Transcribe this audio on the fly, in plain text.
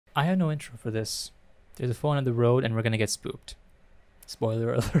I have no intro for this. There's a phone on the road and we're gonna get spooked.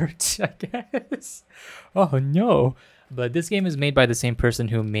 Spoiler alert, I guess. Oh no. But this game is made by the same person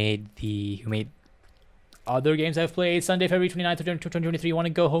who made other games I've played. Sunday, February 29th, 2023. Want to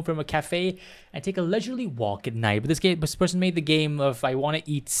go home from a cafe and take a leisurely walk at night. But this person made the game of I want to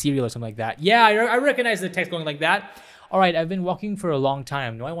eat cereal or something like that. Yeah, I recognize the text going like that. All right, I've been walking for a long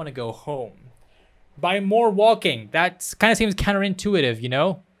time. Now I want to go home. By more walking. That kind of seems counterintuitive, you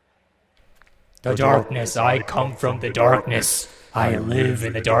know? The darkness, I come from the darkness. I live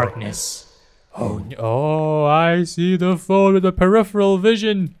in the darkness. Oh, I see the phone with the peripheral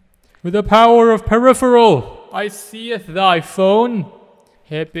vision. With the power of peripheral. I seeth thy phone.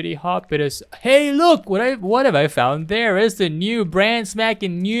 Hippity hoppity. Hey, look, what have I found there? It's the new brand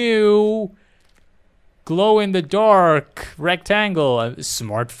smacking new glow in the dark rectangle. A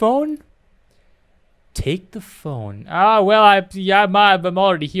smartphone? Take the phone. Ah, well, I'm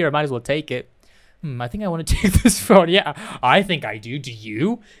already here. I might as well take it. I think I want to take this phone. Yeah, I think I do. Do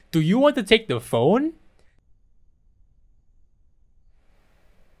you? Do you want to take the phone?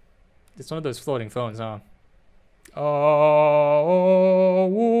 It's one of those floating phones, huh?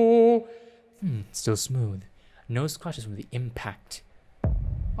 Oh, still smooth. No scratches from the impact.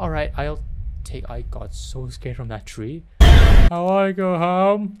 All right, I got so scared from that tree. I want to go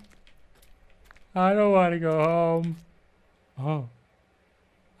home. I don't want to go home. Oh,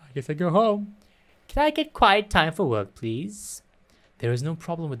 I guess I go home. Can I get quiet time for work, please? There is no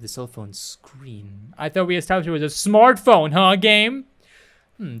problem with the cell phone screen. I thought we established it was a smartphone, huh, game?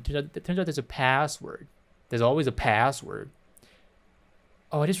 Turns out there's a password. There's always a password.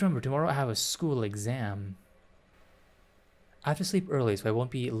 Oh, I just remembered, tomorrow I have a school exam. I have to sleep early so I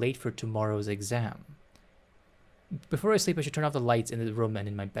won't be late for tomorrow's exam. Before I sleep, I should turn off the lights in the room and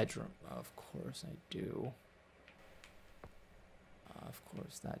in my bedroom. Of course I do. Of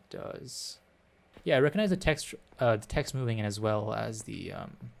course that does. Yeah, I recognize the text moving in as well as the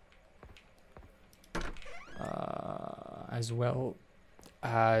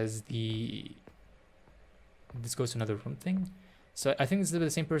this goes to another room thing. So I think this is the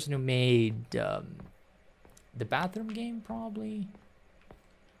same person who made the bathroom game, probably,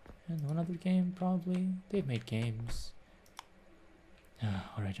 and one other game, probably. They've made games. All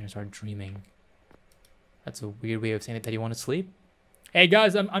right, I'm gonna start dreaming. That's a weird way of saying it, that you want to sleep. Hey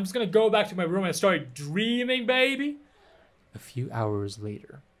guys, I'm just gonna go back to my room and start dreaming, baby. A few hours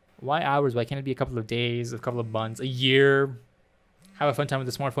later. Why hours? Why can't it be a couple of days, a couple of months, a year? Have a fun time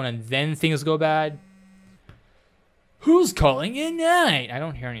with the smartphone and then things go bad? Who's calling in night? I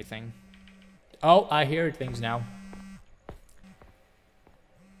don't hear anything. Oh, I hear things now.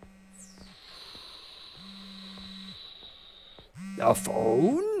 The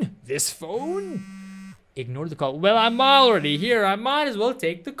phone? This phone? Ignore the call. Well, I'm already here. I might as well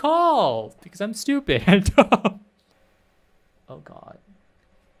take the call because I'm stupid. Oh God.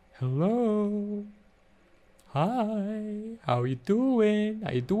 Hello. Hi. How you doing?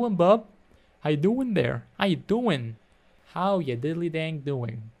 How you doing, bub? How you doing there? How you doing? How you diddly dang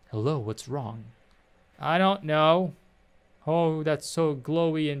doing? Hello, what's wrong? I don't know. Oh, that's so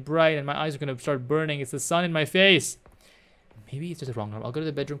glowy and bright and my eyes are gonna start burning. It's the sun in my face. Maybe it's just the wrong number. I'll go to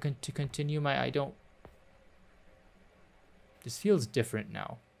the bedroom to continue my, This feels different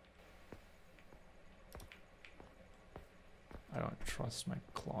now. I don't trust my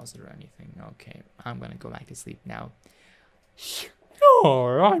closet or anything. Okay, I'm gonna go back to sleep now.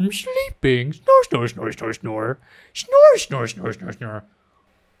 Snore, I'm sleeping. Snore, snore, snore, snore, snore. Snore, snore, snore, snore, snore.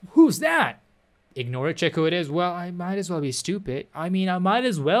 Who's that? Ignore it, check who it is. Well, I might as well be stupid. I mean, I might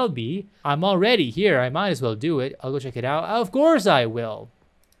as well be. I'm already here. I might as well do it. I'll go check it out. Of course I will.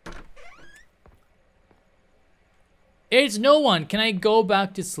 It's no one. Can I go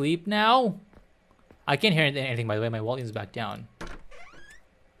back to sleep now? I can't hear anything, by the way. My volume's back down.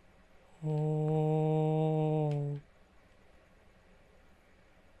 Oh.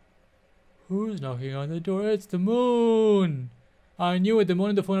 Who's knocking on the door? It's the moon. I knew it. The moon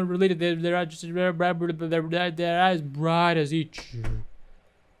and the phone are related. They're as bright as each.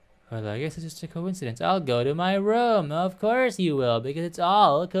 Well, I guess it's just a coincidence. I'll go to my room. Of course you will, because it's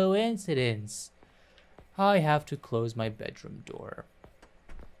all a coincidence. I have to close my bedroom door.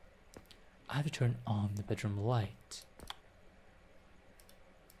 I have to turn on the bedroom light.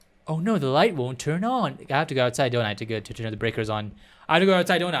 Oh no, the light won't turn on. I have to go outside, don't I, to turn the breakers on. I have to go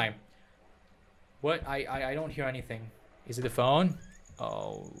outside, don't I? What? I don't hear anything. Is it the phone?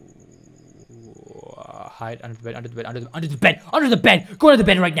 Oh. Hide under the bed, under the bed, under the bed, under the bed! Go under the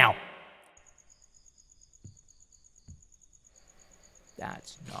bed right now!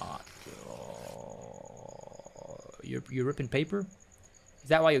 That's not good. You're ripping paper? Is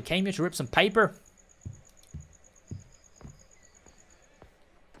that why you came here, to rip some paper?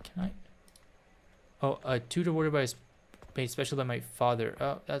 Can I? Oh, a tutor ordered by made special by my father.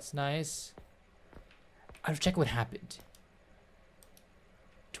 Oh, that's nice. I'll check what happened.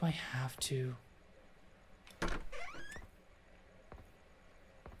 Do I have to?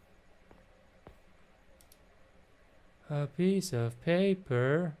 A piece of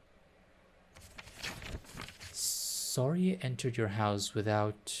paper. Sorry, I entered your house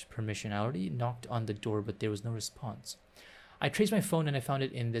without permission. I already knocked on the door, but there was no response. I traced my phone and I found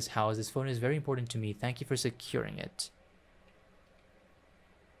it in this house. This phone is very important to me. Thank you for securing it.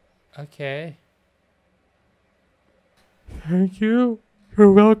 Okay. Thank you.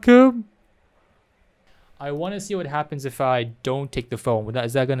 You're welcome. I want to see what happens if I don't take the phone.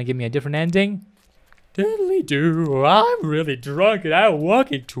 Is that going to give me a different ending? Diddly do, I'm really drunk and I'm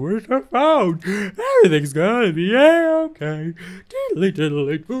walking towards the phone. Everything's gonna be okay. Diddly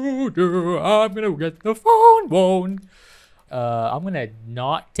diddly do, I'm gonna get the phone. I'm gonna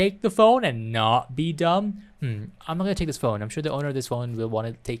not take the phone and not be dumb. I'm not gonna take this phone. I'm sure the owner of this phone will want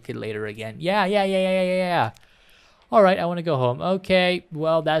to take it later again. Yeah. All right, I want to go home. Okay,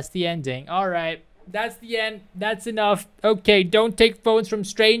 well, that's the ending. All right, that's the end. That's enough. Okay, don't take phones from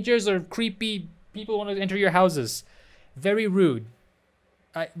strangers or creepy people want to enter your houses. Very rude.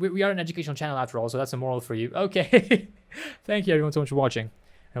 We are an educational channel after all, so that's a moral for you. Okay. Thank you everyone so much for watching.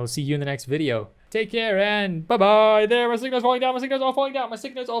 And we'll see you in the next video. Take care and bye-bye. There, my signal's falling down. My signal's all falling down. My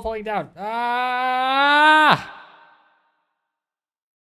signal's all falling down. Ah!